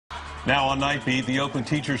Now on Night Beat, the Oakland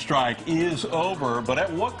teacher strike is over, but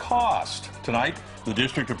at what cost? Tonight, the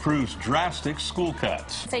district approves drastic school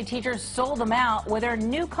cuts. Say teachers sold them out with their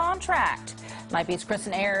new contract. Night Beat's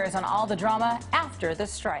Christina airs on all the drama after the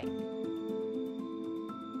strike.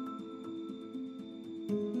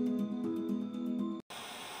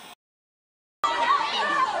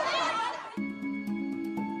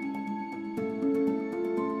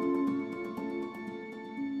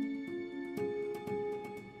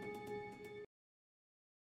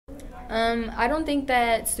 I don't think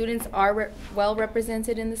that students are well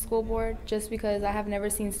represented in the school board, just because I have never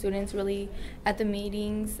seen students really at the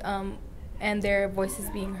meetings and their voices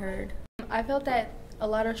being heard. I felt that a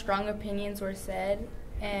lot of strong opinions were said,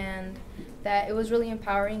 and that it was really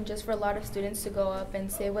empowering just for a lot of students to go up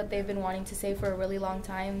and say what they've been wanting to say for a really long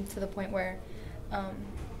time, to the point where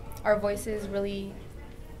our voices really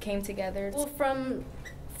came together. Well, from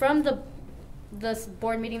the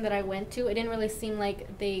board meeting that I went to, it didn't really seem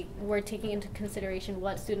like they were taking into consideration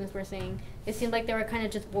what students were saying. It seemed like they were kind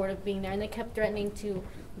of just bored of being there, and they kept threatening to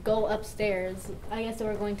go upstairs. I guess they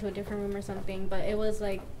were going to a different room or something, but it was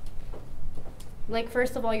like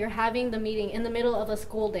first of all, you're having the meeting in the middle of a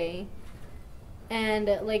school day, and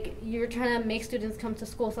like you're trying to make students come to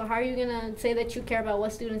school. So how are you gonna say that you care about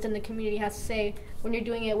what students in the community have to say when you're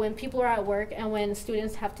doing it when people are at work and when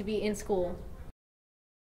students have to be in school?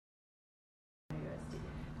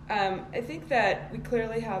 I think that we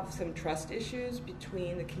clearly have some trust issues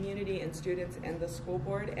between the community and students and the school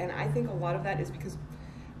board, and I think a lot of that is because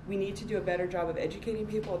we need to do a better job of educating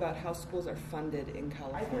people about how schools are funded in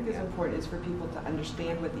California. I think it's important is for people to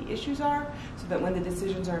understand what the issues are, so that when the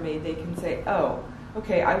decisions are made, they can say, oh,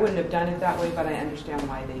 okay, I wouldn't have done it that way, but I understand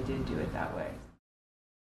why they did do it that way.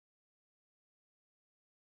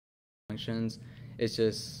 Functions, it's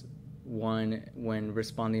just one, when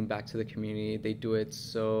responding back to the community, they do it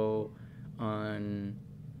so unrelated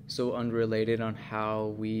on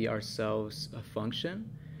how we ourselves function.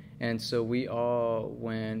 And so we all,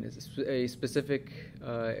 when a specific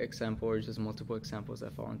example, or just multiple examples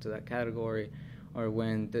that fall into that category, or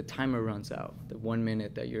when the timer runs out, the 1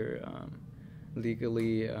 minute that you're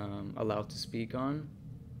legally allowed to speak on,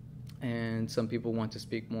 and some people want to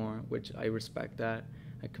speak more, which I respect that.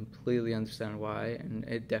 I completely understand why, and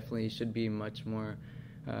it definitely should be much more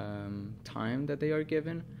time that they are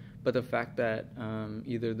given. But the fact that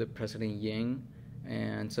either the President Ying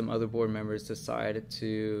and some other board members decided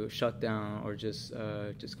to shut down or just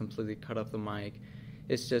completely cut off the mic,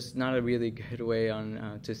 it's just not a really good way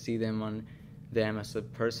on to see them as a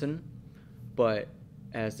person, but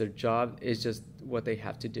as their job is just what they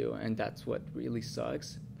have to do, and that's what really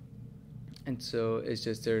sucks. And so it's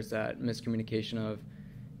just there's that miscommunication of,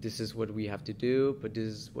 this is what we have to do, but this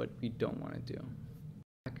is what we don't want to do.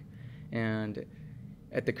 And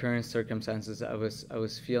at the current circumstances, I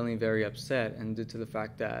was feeling very upset, and due to the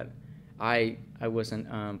fact that I wasn't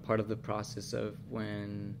part of the process of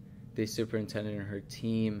when the superintendent and her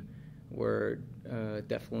team were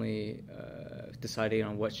definitely deciding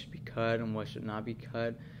on what should be cut and what should not be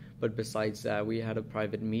cut. But besides that, we had a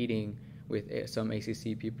private meeting with some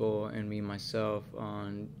ACC people and me myself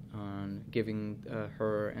on giving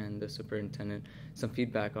her and the superintendent some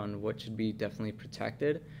feedback on what should be definitely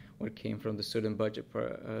protected, what came from the student budget,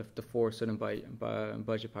 the 4 student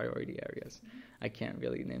budget priority areas. I can't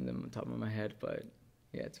really name them on top of my head, but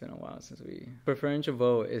yeah, it's been a while since we. Preferential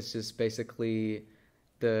vote is just basically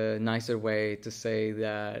the nicer way to say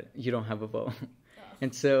that you don't have a vote,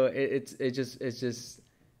 and so it's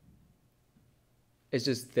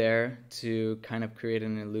just there to kind of create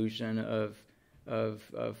an illusion of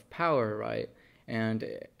power, right? And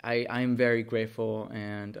I'm very grateful,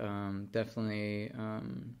 and definitely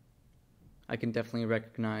I can definitely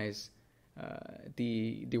recognize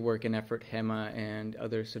the work and effort Hema and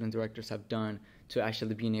other student directors have done to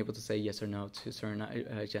actually being able to say yes or no to certain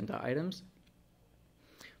agenda items.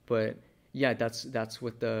 But yeah, that's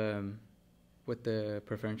what the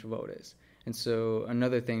preferential vote is. And so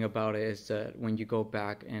another thing about it is that when you go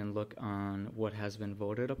back and look on what has been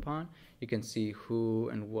voted upon, you can see who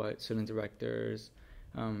and what student directors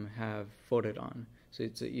have voted on. So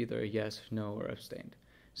it's either a yes, no, or abstained.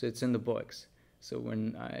 So it's in the books. So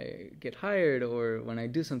when I get hired or when I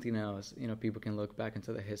do something else, people can look back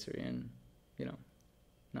into the history and,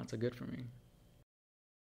 not so good for me.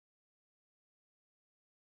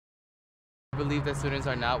 I believe that students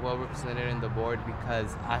are not well represented in the board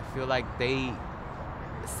because I feel like they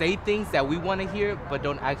say things that we want to hear but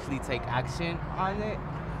don't actually take action on it.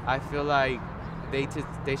 I feel like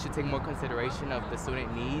they should take more consideration of the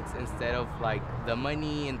student needs instead of like the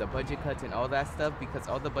money and the budget cuts and all that stuff, because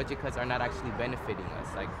all the budget cuts are not actually benefiting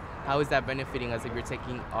us. Like, how is that benefiting us if you're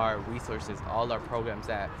taking our resources, all our programs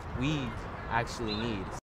that we actually need?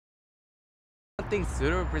 I think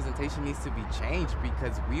student representation needs to be changed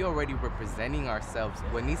because we already representing ourselves.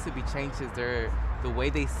 What needs to be changed is the way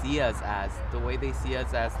they see us as. The way they see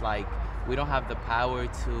us as like we don't have the power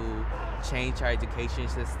to change our education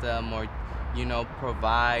system or, you know,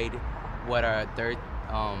 provide what they're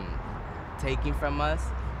taking from us,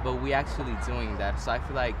 but we actually doing that. So I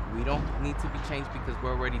feel like we don't need to be changed because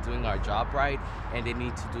we're already doing our job right, and they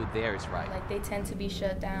need to do theirs right. Like, they tend to be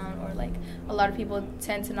shut down, or like a lot of people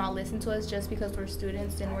tend to not listen to us just because we're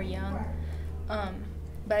students and we're young.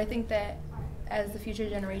 But I think that as the future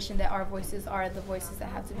generation, that our voices are the voices that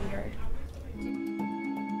have to be heard.